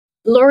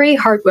Lori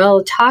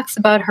Hartwell talks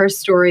about her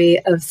story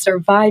of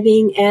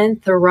surviving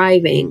and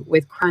thriving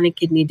with chronic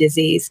kidney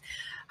disease.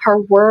 Her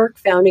work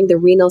founding the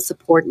Renal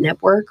Support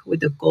Network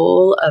with the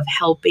goal of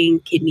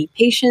helping kidney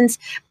patients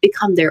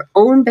become their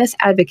own best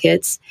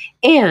advocates,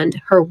 and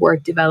her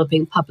work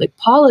developing public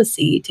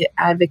policy to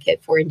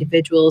advocate for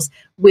individuals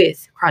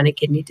with chronic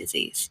kidney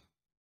disease.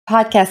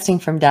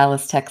 Podcasting from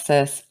Dallas,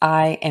 Texas,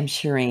 I am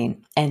Shireen,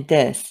 and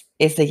this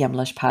is the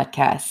Yumlish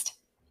podcast.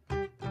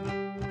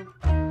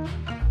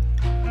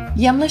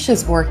 Yumlish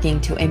is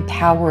working to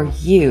empower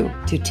you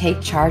to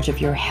take charge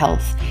of your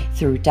health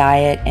through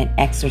diet and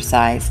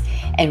exercise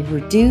and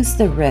reduce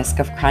the risk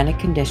of chronic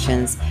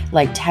conditions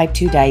like type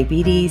 2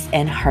 diabetes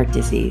and heart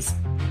disease.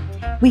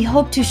 We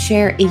hope to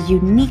share a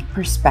unique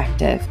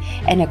perspective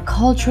and a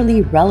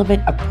culturally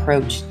relevant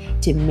approach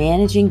to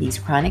managing these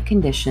chronic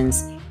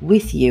conditions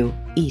with you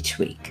each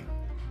week.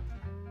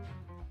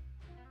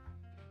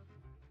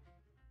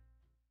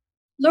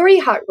 Lori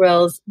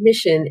Hartwell's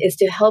mission is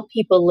to help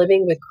people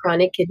living with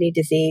chronic kidney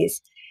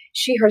disease.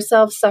 She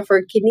herself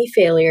suffered kidney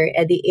failure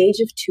at the age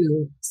of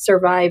 2,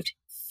 survived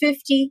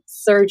 50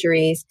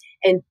 surgeries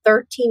and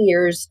 13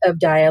 years of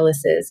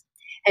dialysis,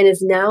 and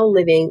is now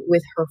living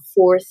with her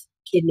 4th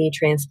kidney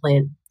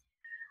transplant.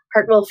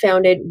 Hartwell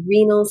founded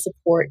Renal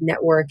Support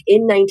Network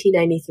in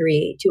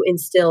 1993 to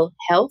instill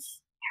health,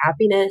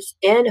 happiness,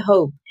 and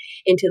hope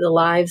into the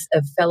lives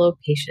of fellow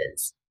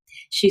patients.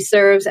 She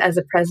serves as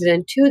a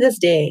president to this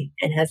day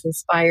and has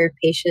inspired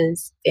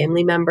patients,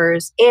 family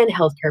members, and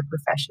healthcare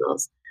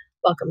professionals.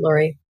 Welcome,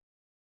 Lori.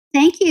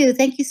 Thank you.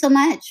 Thank you so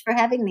much for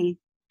having me.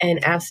 An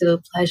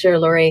absolute pleasure,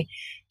 Lori.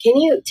 Can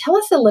you tell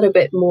us a little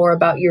bit more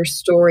about your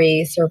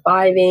story,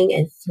 surviving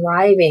and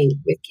thriving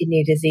with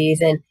kidney disease,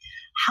 and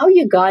how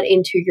you got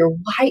into your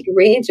wide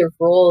range of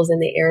roles in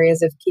the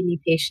areas of kidney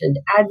patient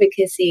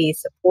advocacy,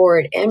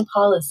 support, and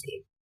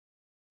policy?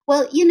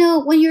 Well,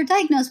 when you're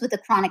diagnosed with a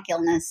chronic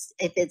illness,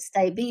 if it's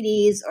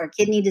diabetes or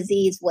kidney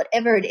disease,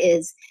 whatever it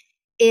is,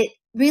 it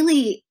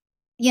really,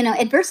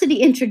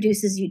 adversity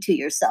introduces you to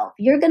yourself.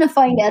 You're going to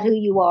find out who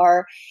you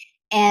are.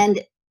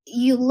 And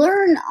you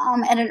learn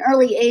at an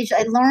early age.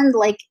 I learned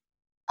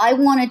I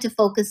wanted to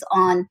focus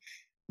on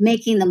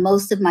making the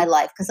most of my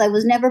life because I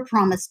was never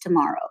promised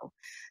tomorrow.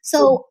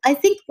 So I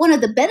think one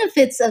of the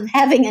benefits of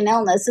having an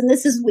illness, and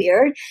this is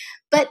weird,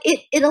 but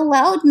it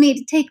allowed me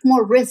to take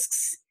more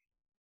risks.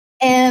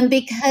 And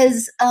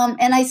because,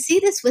 and I see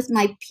this with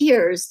my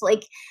peers,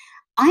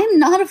 I'm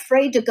not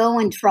afraid to go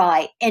and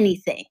try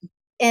anything.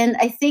 And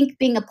I think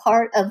being a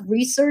part of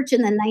research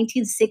in the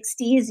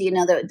 1960s,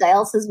 the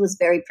dialysis was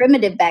very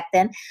primitive back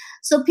then.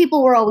 So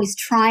people were always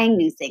trying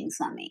new things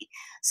on me.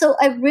 So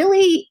it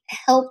really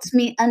helped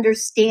me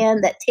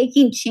understand that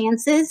taking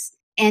chances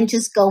and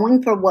just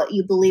going for what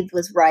you believed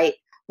was right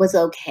was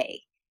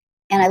okay.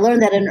 And I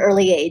learned that at an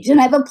early age.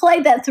 And I've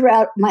applied that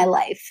throughout my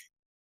life.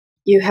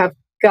 You have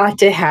got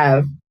to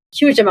have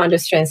huge amount of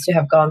strength to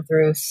have gone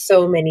through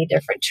so many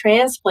different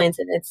transplants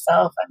in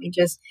itself. I mean,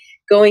 just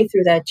going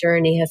through that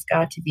journey has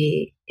got to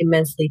be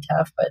immensely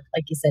tough. But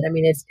like you said, I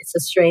mean, it's a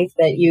strength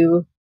that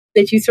you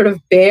sort of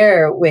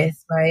bear with,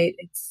 right?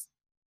 It's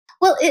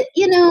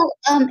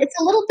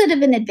a little bit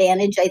of an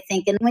advantage, I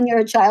think. And when you're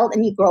a child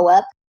and you grow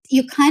up,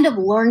 you kind of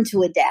learn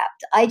to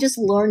adapt. I just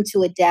learned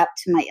to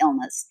adapt to my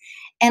illness.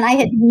 And I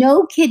had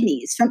no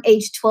kidneys from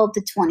age 12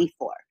 to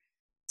 24.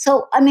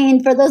 So, I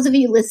mean, for those of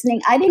you listening,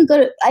 I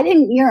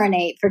didn't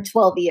urinate for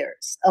 12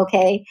 years,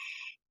 okay?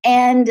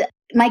 And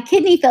my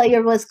kidney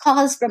failure was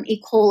caused from E.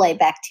 coli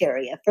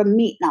bacteria, from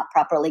meat not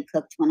properly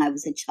cooked when I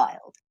was a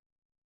child.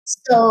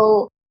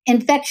 So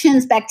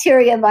infections,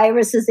 bacteria,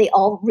 viruses, they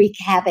all wreak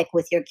havoc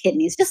with your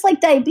kidneys, just like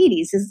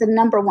diabetes is the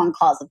number one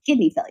cause of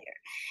kidney failure.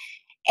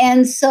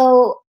 And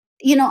so,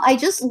 I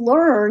just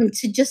learned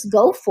to just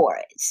go for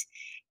it.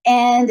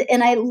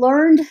 And I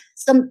learned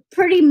some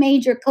pretty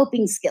major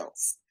coping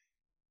skills.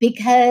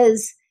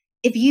 Because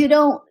if you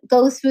don't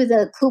go through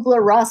the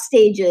Kubler-Ross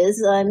stages,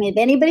 if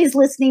anybody's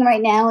listening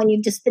right now and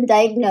you've just been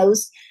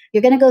diagnosed,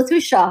 you're going to go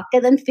through shock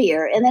and then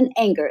fear and then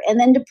anger and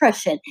then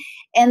depression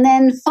and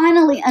then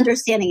finally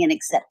understanding and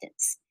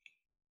acceptance.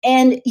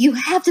 And you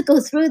have to go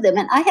through them.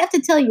 And I have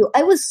to tell you,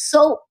 I was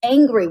so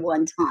angry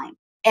one time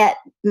at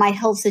my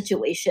health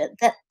situation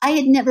that I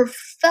had never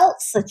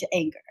felt such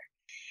anger.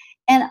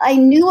 And I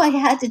knew I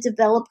had to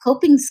develop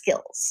coping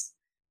skills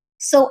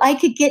so I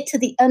could get to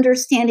the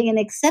understanding and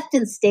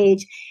acceptance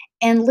stage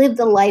and live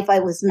the life I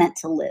was meant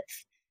to live.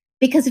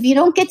 Because if you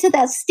don't get to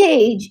that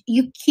stage,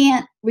 you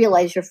can't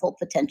realize your full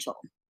potential.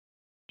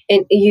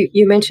 And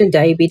you mentioned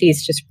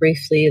diabetes just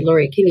briefly.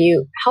 Lori, can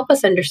you help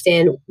us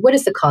understand what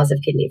is the cause of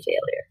kidney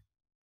failure?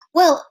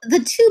 Well, the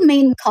two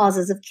main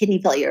causes of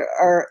kidney failure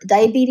are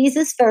diabetes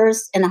is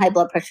first and high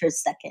blood pressure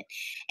is second.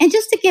 And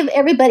just to give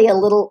everybody a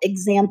little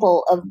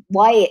example of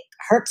why it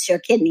hurts your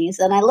kidneys,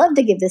 and I love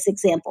to give this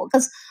example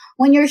because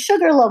when your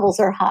sugar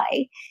levels are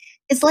high,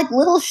 it's like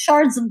little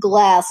shards of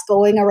glass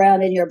going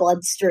around in your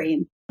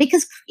bloodstream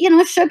because,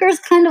 sugar is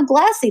kind of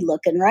glassy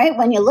looking, right,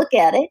 when you look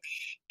at it.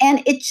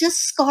 And it just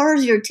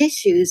scars your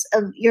tissues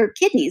of your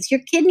kidneys.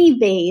 Your kidney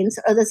veins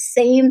are the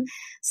same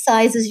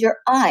size as your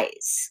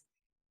eyes.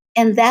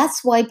 And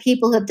that's why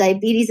people who have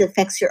diabetes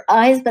affects your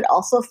eyes, but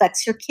also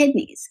affects your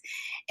kidneys.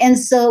 And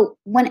so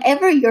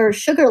whenever your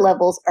sugar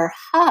levels are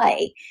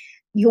high,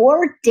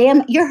 you're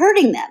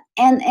hurting them.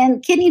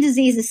 And kidney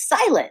disease is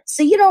silent.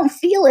 So you don't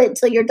feel it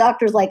till your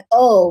doctor's like,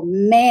 oh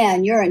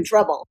man, you're in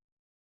trouble.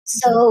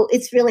 So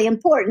it's really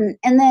important.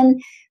 And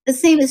then the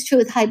same is true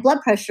with high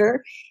blood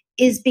pressure,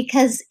 is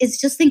because it's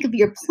just think of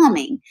your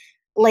plumbing.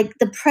 Like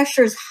the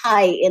pressure's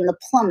high in the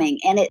plumbing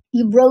and it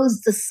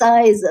erodes the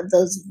size of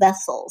those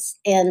vessels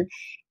and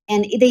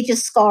they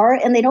just scar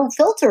and they don't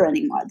filter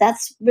anymore.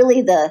 That's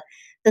really the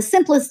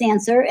simplest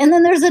answer. And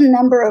then there's a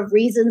number of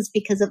reasons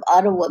because of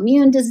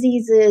autoimmune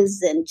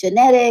diseases and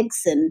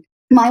genetics, and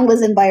mine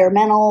was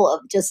environmental,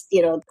 of just,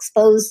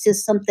 exposed to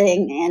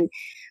something.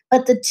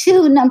 But the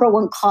two number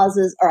one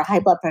causes are high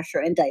blood pressure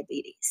and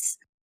diabetes.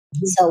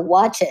 So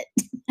watch it.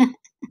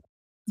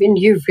 And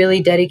you've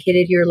really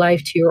dedicated your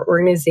life to your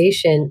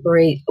organization,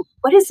 Marie.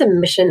 What is the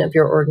mission of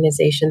your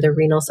organization, the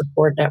Renal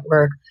Support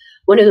Network?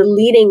 One of the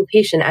leading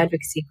patient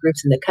advocacy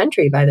groups in the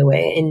country, by the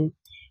way. And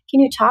can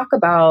you talk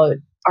about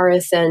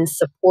RSN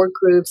support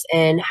groups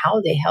and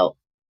how they help?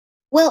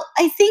 Well,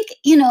 I think,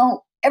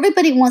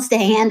 everybody wants to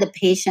hand a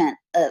patient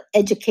an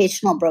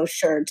educational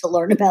brochure to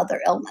learn about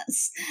their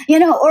illness,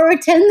 or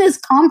attend this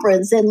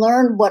conference and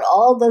learn what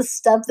all the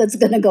stuff that's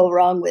going to go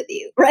wrong with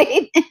you,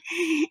 right?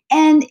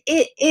 And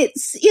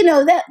it's,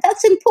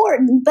 that's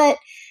important, but,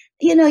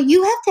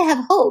 you have to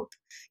have hope.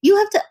 You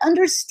have to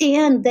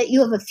understand that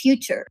you have a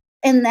future.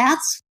 And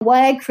that's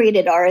why I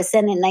created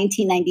RSN in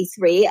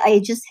 1993. I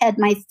just had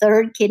my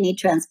third kidney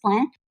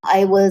transplant.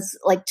 I was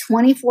like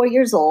 24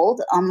 years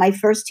old. My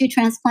first two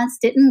transplants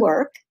didn't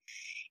work.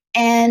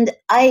 And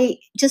I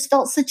just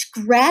felt such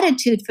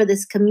gratitude for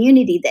this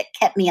community that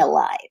kept me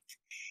alive.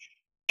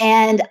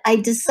 And I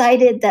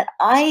decided that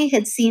I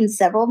had seen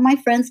several of my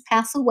friends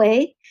pass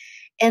away.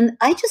 And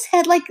I just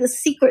had like the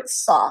secret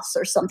sauce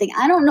or something.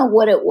 I don't know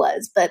what it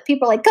was, but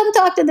people are like, come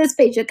talk to this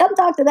patient, come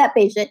talk to that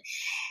patient.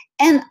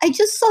 And I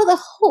just saw the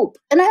hope.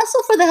 And I also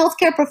for the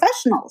healthcare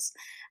professionals,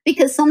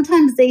 because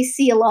sometimes they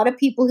see a lot of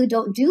people who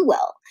don't do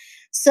well.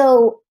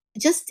 So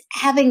just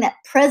having that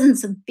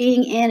presence of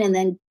being in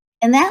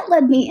and that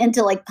led me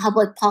into like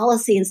public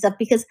policy and stuff,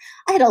 because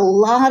I had a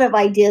lot of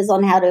ideas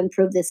on how to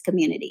improve this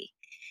community,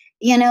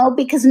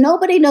 because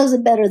nobody knows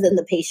it better than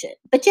the patient,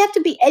 but you have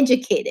to be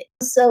educated.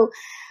 So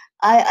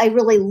I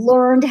really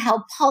learned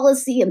how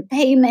policy and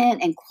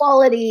payment and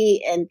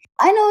quality, and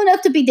I know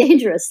enough to be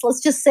dangerous.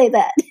 Let's just say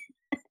that.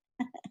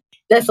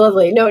 That's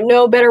lovely.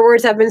 No better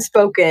words have been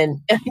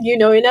spoken. You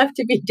know enough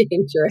to be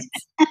dangerous.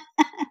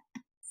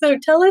 So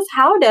tell us,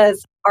 how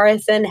does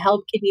RSN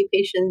help kidney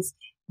patients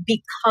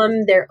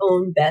become their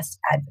own best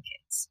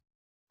advocates?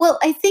 Well,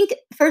 I think,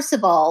 first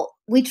of all,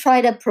 we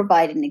try to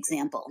provide an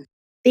example,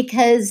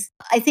 because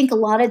I think a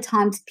lot of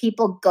times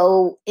people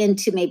go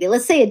into maybe,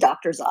 let's say, a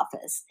doctor's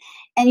office,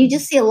 and you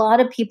just see a lot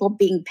of people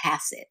being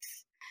passive.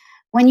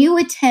 When you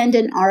attend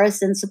an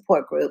RSN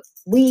support group,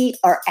 we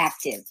are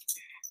active.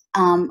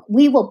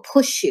 We will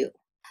push you.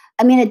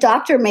 I mean, a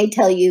doctor may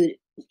tell you,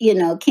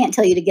 can't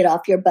tell you to get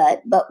off your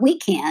butt, but we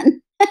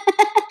can.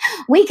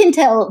 We can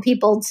tell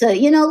people to,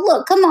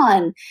 look, come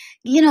on,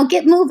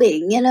 get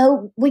moving,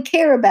 we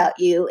care about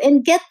you,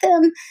 and get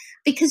them,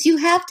 because you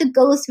have to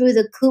go through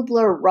the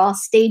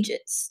Kubler-Ross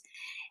stages.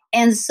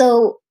 And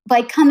so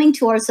by coming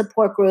to our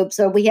support groups,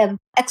 or we have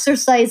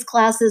exercise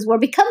classes where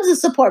it becomes a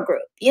support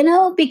group,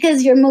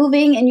 because you're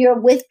moving and you're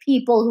with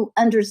people who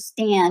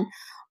understand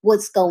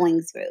what's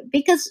going through.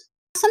 Because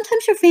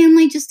sometimes your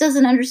family just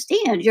doesn't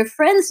understand, your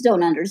friends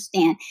don't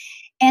understand.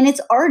 And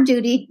it's our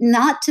duty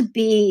not to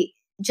be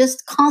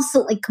just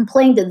constantly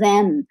complain to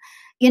them,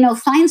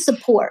 find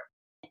support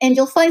and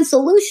you'll find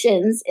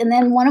solutions. And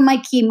then one of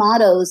my key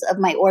mottos of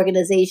my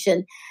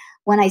organization,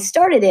 when I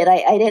started it,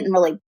 I didn't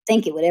really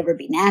think it would ever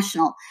be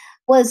national,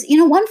 was,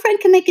 one friend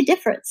can make a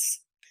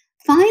difference.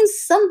 Find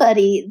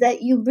somebody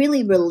that you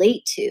really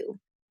relate to.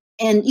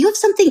 And you have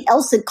something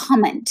else in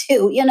common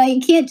too.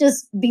 You can't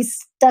just be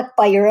stuck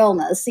by your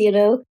illness,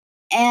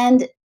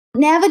 and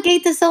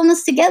navigate this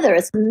illness together.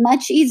 It's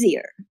much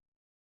easier.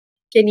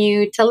 Can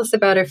you tell us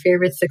about a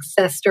favorite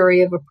success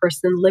story of a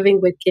person living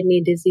with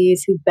kidney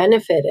disease who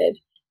benefited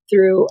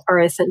through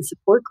RSN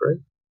support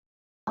group?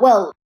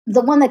 Well, the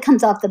one that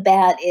comes off the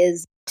bat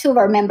is two of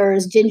our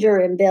members, Ginger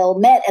and Bill,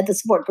 met at the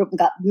support group and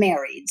got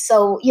married.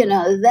 So,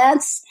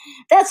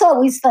 that's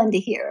always fun to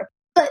hear.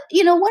 But,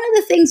 one of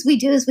the things we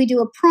do is we do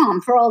a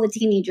prom for all the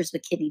teenagers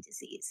with kidney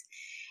disease.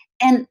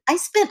 And I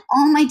spent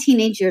all my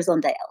teenage years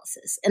on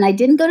dialysis, and I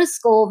didn't go to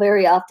school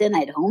very often. I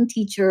had home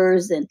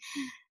teachers, and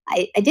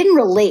I didn't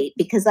relate,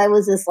 because I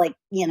was this I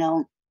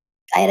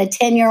had a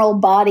 10-year-old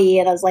body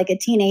and I was like a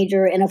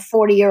teenager in a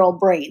 40-year-old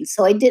brain.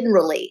 So I didn't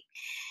relate.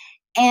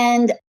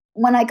 And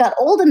when I got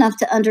old enough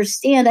to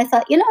understand, I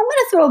thought, I'm going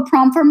to throw a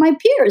prom for my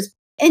peers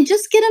and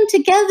just get them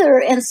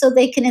together, and so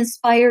they can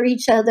inspire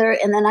each other,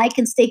 and then I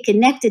can stay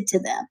connected to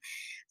them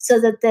so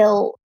that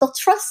they'll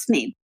trust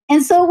me.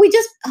 And so we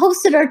just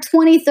hosted our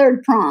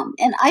 23rd prom.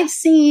 And I've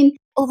seen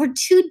over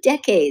 2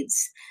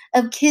 decades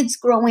of kids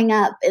growing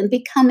up and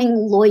becoming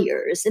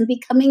lawyers and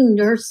becoming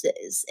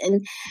nurses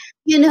and,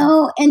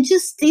 and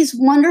just these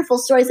wonderful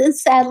stories. And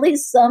sadly,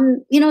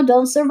 some,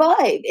 don't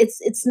survive.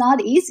 It's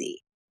not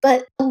easy,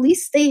 but at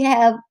least they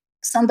have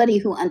somebody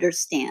who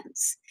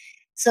understands.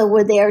 So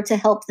we're there to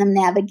help them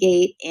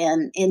navigate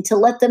and to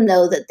let them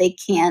know that they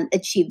can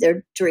achieve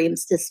their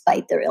dreams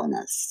despite their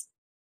illness.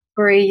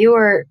 Corey, you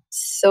are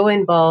so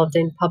involved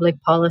in public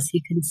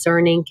policy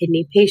concerning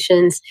kidney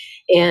patients,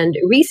 and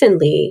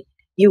recently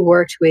you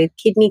worked with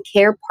Kidney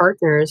Care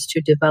Partners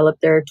to develop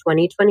their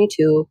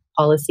 2022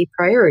 policy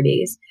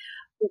priorities.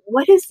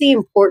 What is the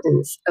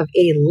importance of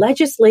a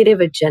legislative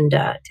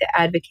agenda to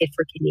advocate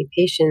for kidney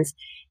patients,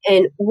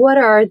 and what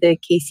are the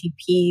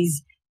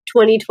KCP's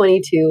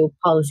 2022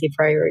 policy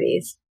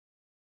priorities?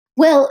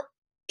 Well,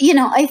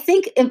 I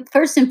think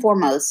first and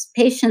foremost,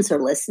 patients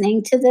are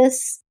listening to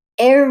this.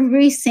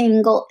 Every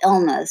single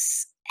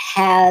illness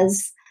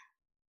has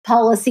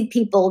policy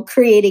people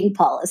creating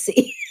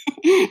policy,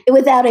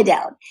 without a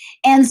doubt.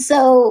 And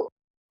so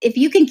if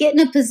you can get in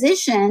a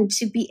position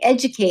to be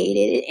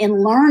educated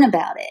and learn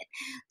about it,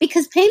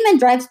 because payment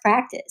drives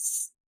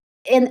practice.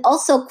 And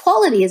also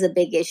quality is a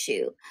big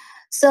issue.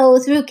 So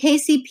through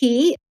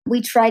KCP,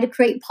 we try to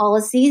create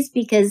policies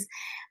because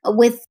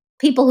with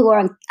people who are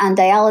on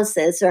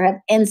dialysis or have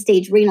end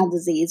stage renal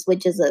disease,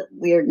 which is a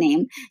weird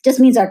name, just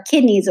means our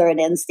kidneys are at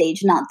end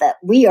stage, not that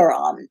we are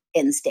on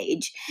end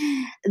stage,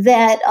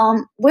 that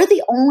we're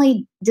the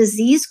only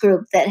disease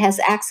group that has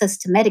access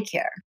to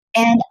Medicare.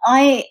 And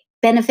I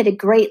benefited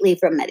greatly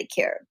from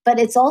Medicare, but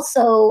it's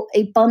also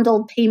a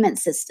bundled payment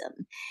system.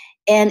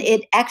 And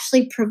it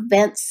actually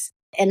prevents,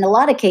 in a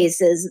lot of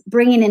cases,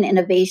 bringing in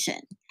innovation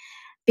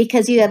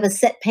because you have a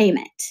set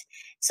payment.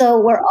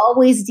 So we're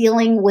always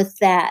dealing with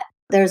that.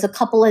 There's a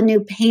couple of new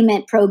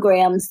payment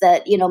programs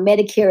that,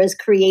 Medicare is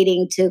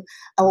creating to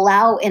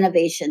allow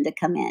innovation to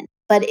come in.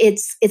 But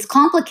it's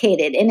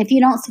complicated. And if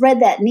you don't thread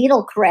that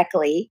needle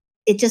correctly,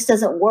 it just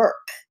doesn't work.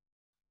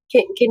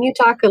 Can you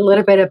talk a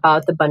little bit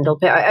about the bundle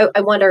pay? I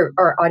want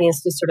our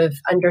audience to sort of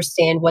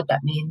understand what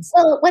that means.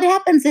 Well, what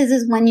happens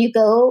is when you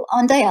go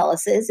on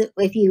dialysis,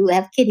 if you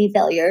have kidney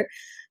failure,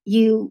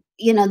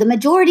 the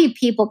majority of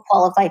people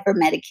qualify for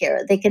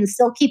Medicare. They can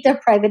still keep their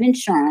private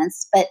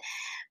insurance, but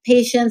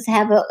patients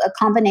have a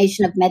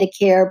combination of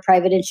Medicare,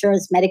 private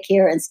insurance,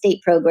 Medicare, and state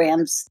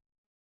programs.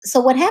 So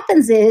what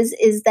happens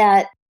is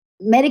that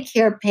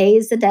Medicare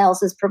pays the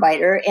dialysis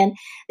provider, and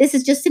this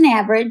is just an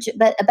average,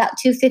 but about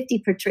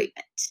 $250 per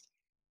treatment.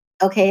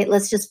 Okay,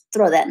 let's just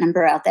throw that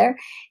number out there.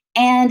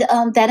 And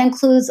that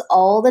includes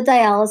all the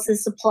dialysis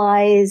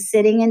supplies,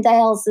 sitting in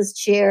dialysis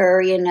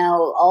chair,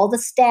 all the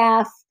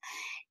staff,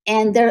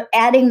 and they're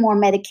adding more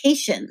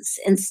medications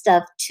and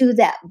stuff to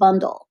that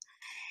bundle.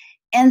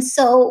 And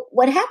so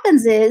what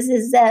happens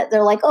is that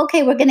they're like,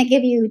 okay, we're going to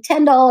give you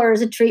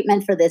 $10 a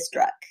treatment for this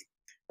drug,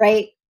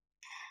 right?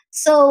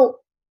 So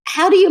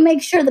how do you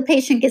make sure the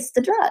patient gets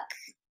the drug?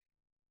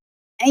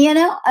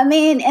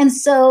 And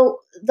so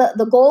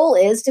the goal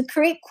is to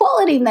create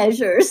quality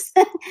measures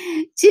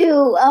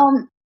to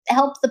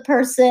help the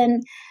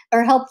person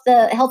or help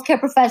the healthcare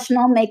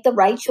professional make the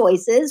right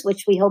choices,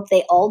 which we hope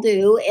they all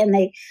do. And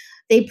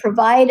they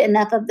provide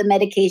enough of the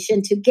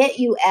medication to get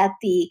you at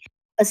the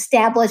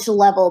established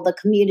level the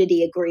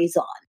community agrees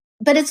on.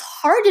 But it's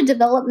hard to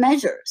develop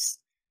measures.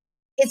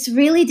 It's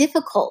really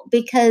difficult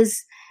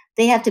because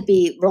they have to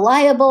be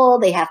reliable,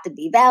 they have to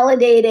be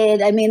validated.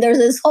 There's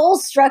this whole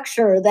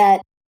structure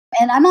that,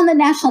 and I'm on the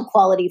National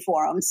Quality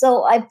Forum,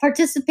 so I've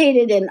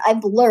participated and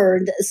I've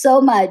learned so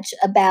much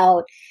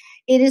about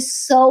it is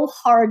so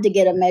hard to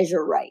get a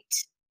measure right.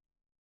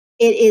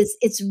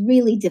 It's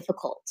really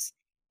difficult.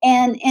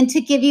 And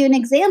to give you an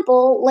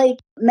example, like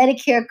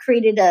Medicare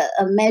created a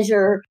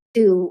measure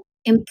to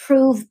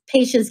improve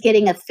patients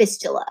getting a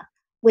fistula,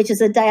 which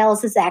is a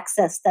dialysis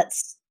access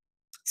that's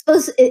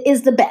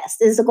is the best,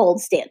 is the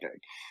gold standard.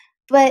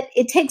 But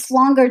it takes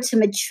longer to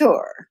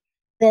mature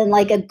than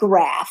like a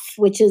graft,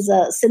 which is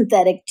a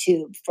synthetic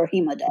tube for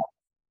hemodialysis.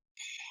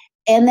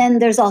 And then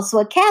there's also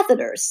a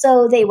catheter.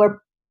 So they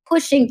were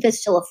pushing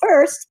fistula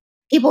first.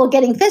 People were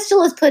getting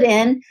fistulas put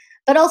in,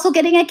 but also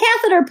getting a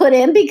catheter put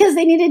in because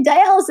they needed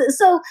dialysis.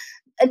 So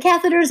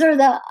catheters are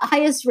the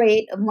highest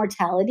rate of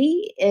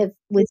mortality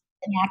with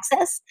an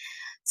access.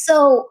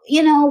 So,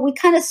 we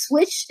kind of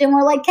switched and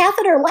we're like,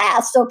 catheter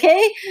last,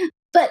 okay?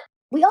 But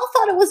we all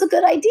thought it was a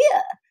good idea.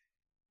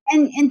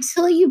 And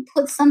until you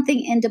put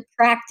something into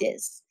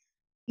practice,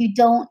 you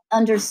don't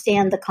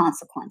understand the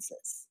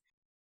consequences.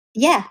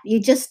 Yeah,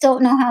 you just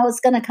don't know how it's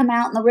going to come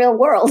out in the real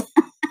world.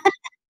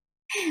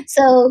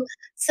 So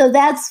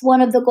that's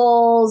one of the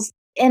goals.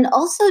 And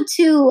also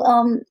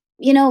to,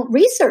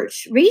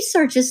 research.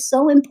 Research is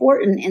so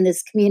important in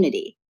this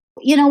community.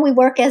 We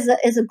work as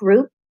a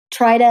group,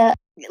 try to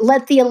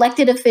let the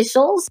elected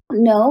officials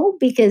know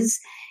because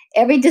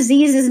every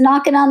disease is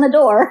knocking on the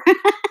door.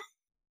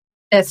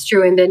 That's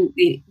true. And then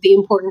the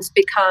importance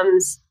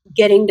becomes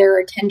getting their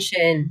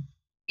attention,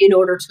 in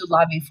order to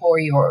lobby for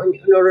you, or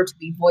in order to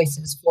be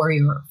voices for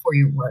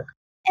your work.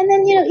 And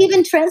then,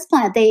 even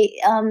transplant, they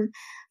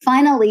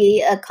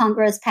finally,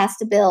 Congress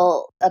passed a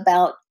bill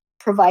about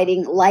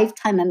providing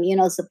lifetime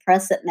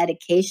immunosuppressant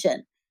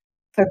medication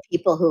for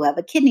people who have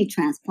a kidney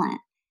transplant.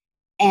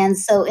 And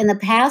so in the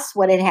past,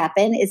 what had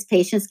happened is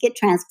patients get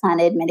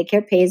transplanted,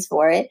 Medicare pays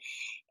for it,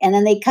 and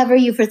then they cover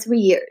you for 3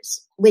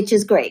 years, which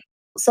is great.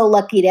 So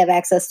lucky to have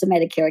access to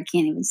Medicare, I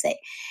can't even say.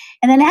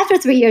 And then after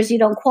 3 years, you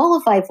don't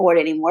qualify for it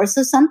anymore.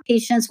 So some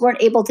patients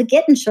weren't able to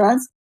get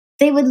insurance.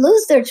 They would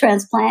lose their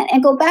transplant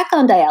and go back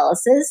on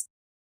dialysis.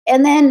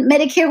 And then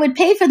Medicare would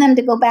pay for them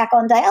to go back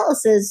on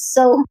dialysis.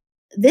 So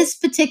this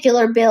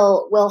particular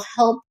bill will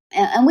help.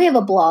 And we have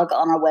a blog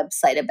on our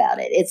website about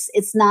it.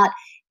 It's not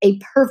a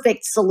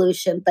perfect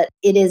solution, but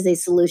it is a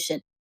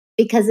solution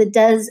because it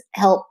does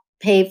help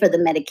pay for the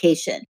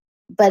medication,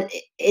 but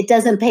it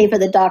doesn't pay for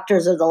the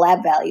doctors or the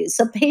lab values.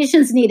 So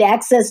patients need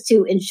access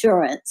to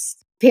insurance,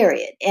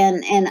 period.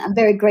 And I'm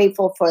very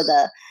grateful for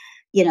the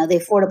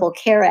Affordable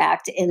Care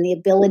Act and the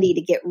ability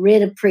to get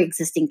rid of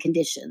pre-existing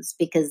conditions,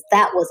 because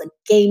that was a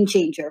game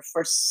changer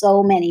for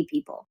so many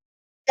people,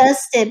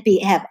 just to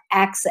have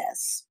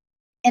access.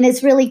 And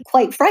it's really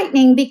quite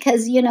frightening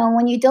because,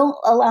 when you don't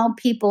allow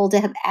people to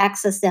have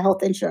access to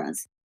health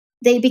insurance,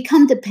 they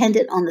become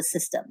dependent on the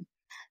system.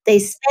 They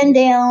spend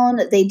down,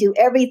 they do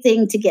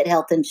everything to get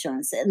health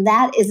insurance. And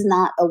that is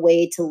not a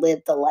way to live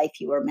the life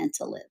you were meant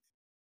to live.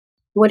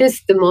 What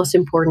is the most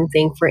important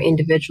thing for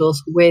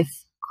individuals with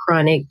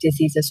chronic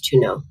diseases to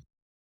know?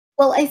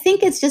 Well, I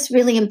think it's just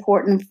really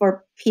important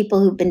for people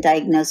who've been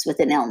diagnosed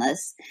with an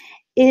illness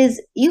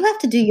is you have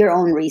to do your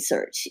own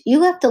research.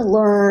 You have to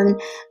learn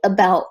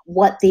about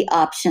what the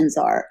options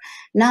are.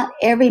 Not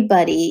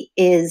everybody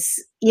is,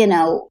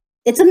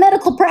 it's a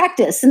medical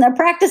practice and they're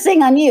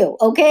practicing on you,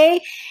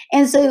 okay?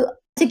 And so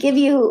to give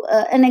you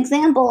an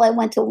example, I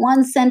went to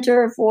one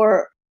center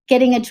for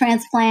getting a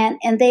transplant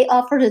and they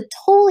offered a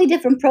totally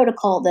different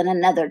protocol than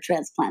another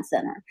transplant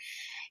center.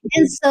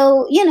 And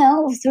so,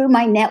 through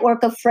my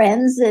network of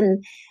friends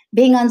and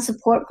being on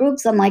support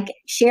groups, I'm like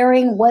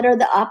sharing what are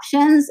the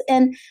options.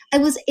 And I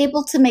was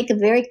able to make a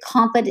very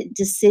competent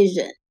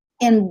decision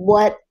in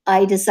what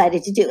I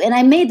decided to do. And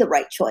I made the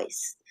right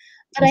choice.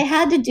 But I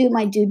had to do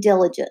my due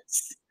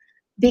diligence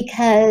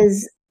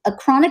because a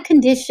chronic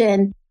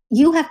condition,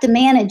 you have to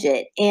manage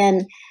it.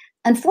 And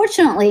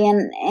unfortunately,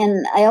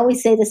 and I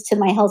always say this to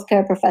my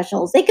healthcare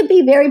professionals, they could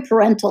be very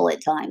parental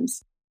at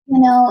times.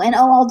 And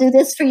I'll do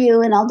this for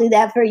you and I'll do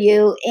that for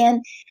you.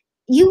 And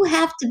you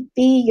have to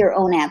be your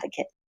own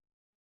advocate.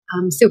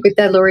 So with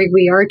that, Lori,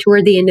 we are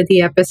toward the end of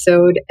the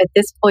episode. At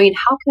this point,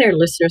 how can our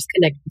listeners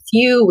connect with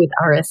you, with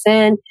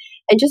RSN,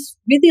 and just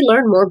really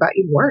learn more about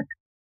your work?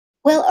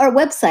 Well, our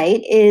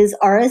website is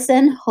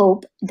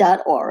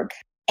rsnhope.org.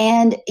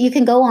 And you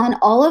can go on.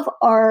 All of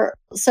our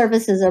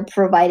services are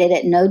provided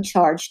at no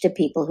charge to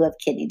people who have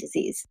kidney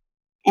disease.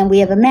 And we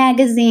have a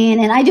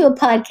magazine, and I do a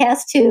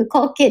podcast too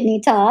called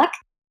Kidney Talk.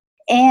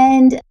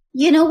 And,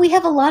 we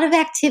have a lot of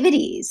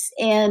activities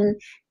and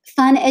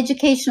fun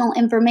educational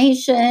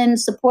information,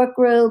 support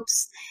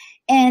groups,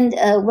 and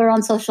we're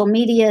on social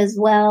media as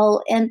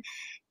well. And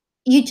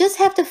you just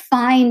have to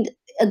find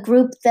a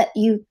group that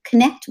you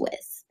connect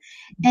with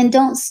and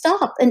don't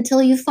stop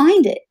until you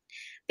find it.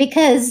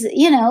 Because,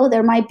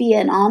 there might be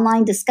an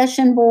online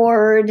discussion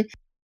board.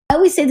 I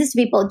always say this to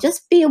people,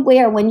 just be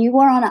aware when you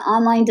are on an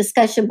online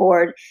discussion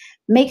board,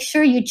 make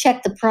sure you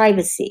check the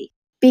privacy.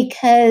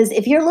 Because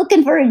if you're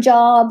looking for a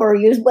job or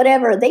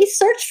whatever, they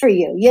search for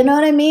you. You know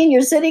what I mean?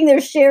 You're sitting there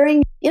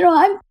sharing,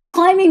 I'm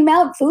climbing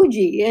Mount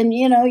Fuji and,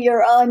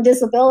 you're on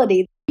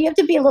disability. You have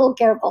to be a little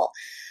careful.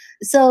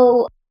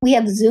 So we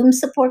have Zoom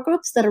support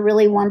groups that are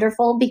really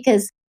wonderful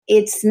because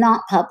it's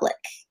not public.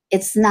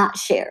 It's not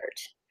shared.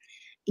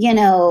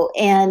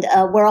 And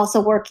we're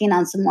also working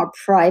on some more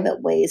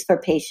private ways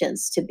for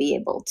patients to be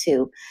able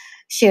to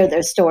share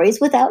their stories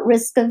without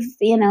risk of,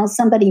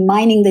 somebody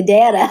mining the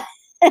data,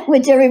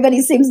 which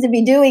everybody seems to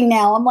be doing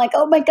now. I'm like,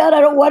 oh my God,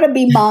 I don't want to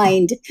be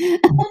mined.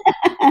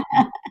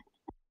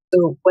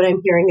 So what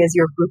I'm hearing is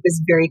your group is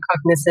very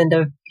cognizant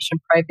of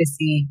patient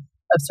privacy,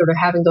 of sort of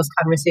having those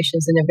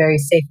conversations in a very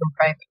safe and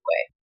private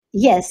way.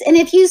 Yes. And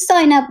if you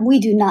sign up, we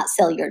do not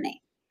sell your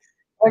name.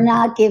 We're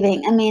not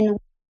giving,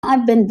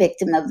 I've been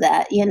victim of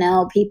that,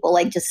 people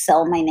like just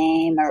sell my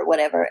name or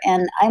whatever.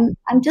 And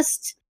I'm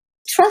just,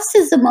 trust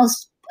is the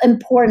most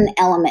important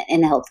element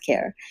in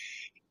healthcare.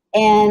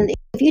 And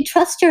if you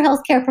trust your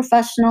healthcare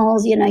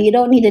professionals, you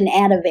don't need an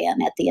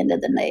Ativan at the end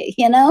of the day,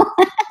 And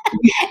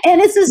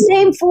it's the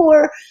same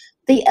for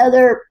the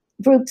other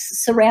groups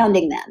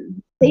surrounding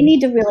them. They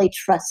need to really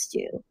trust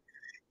you.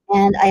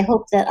 And I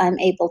hope that I'm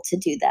able to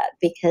do that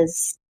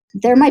because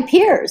they're my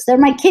peers. They're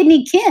my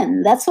kidney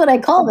kin. That's what I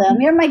call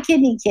them. You're my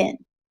kidney kin.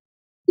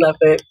 Love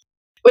it.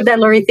 With that,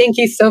 Lori, thank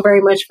you so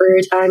very much for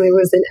your time. It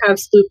was an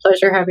absolute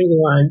pleasure having you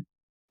on.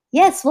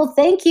 Yes, well,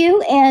 thank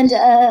you. And,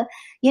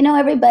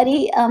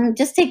 everybody,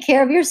 just take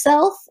care of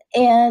yourself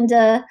and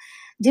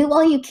do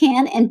all you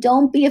can and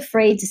don't be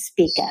afraid to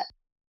speak up.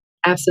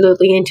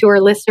 Absolutely. And to our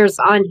listeners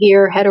on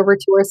here, head over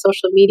to our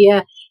social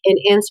media and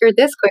answer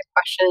this quick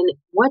question.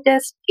 What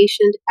does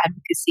patient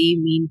advocacy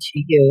mean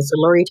to you? So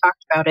Lori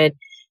talked about it.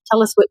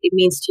 Tell us what it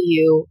means to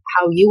you,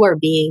 how you are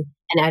being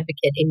an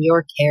advocate in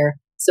your care.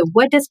 So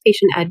what does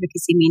patient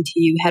advocacy mean to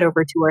you? Head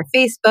over to our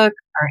Facebook,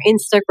 our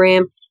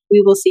Instagram.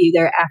 We will see you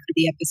there after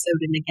the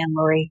episode. And again,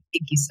 Lori,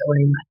 thank you so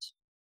very much.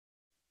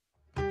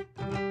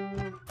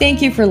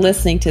 Thank you for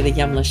listening to the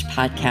Yumlish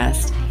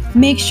podcast.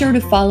 Make sure to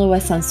follow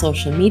us on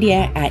social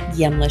media at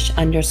Yumlish_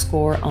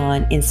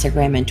 on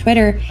Instagram and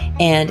Twitter,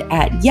 and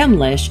at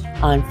Yumlish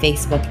on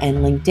Facebook and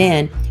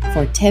LinkedIn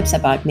for tips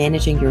about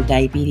managing your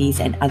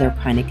diabetes and other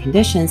chronic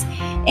conditions,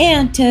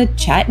 and to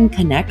chat and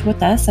connect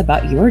with us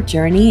about your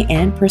journey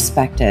and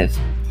perspective.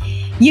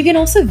 You can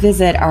also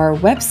visit our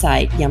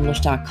website,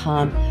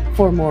 yumlish.com,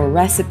 for more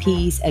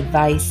recipes,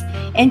 advice,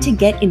 and to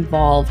get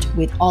involved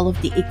with all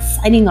of the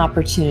exciting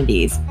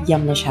opportunities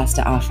Yumlish has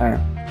to offer.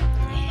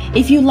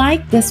 If you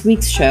like this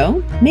week's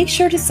show, make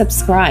sure to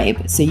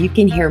subscribe so you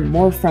can hear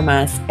more from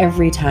us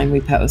every time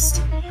we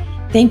post.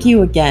 Thank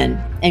you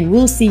again, and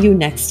we'll see you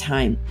next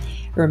time.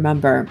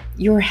 Remember,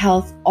 your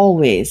health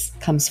always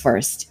comes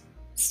first.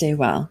 Stay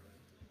well.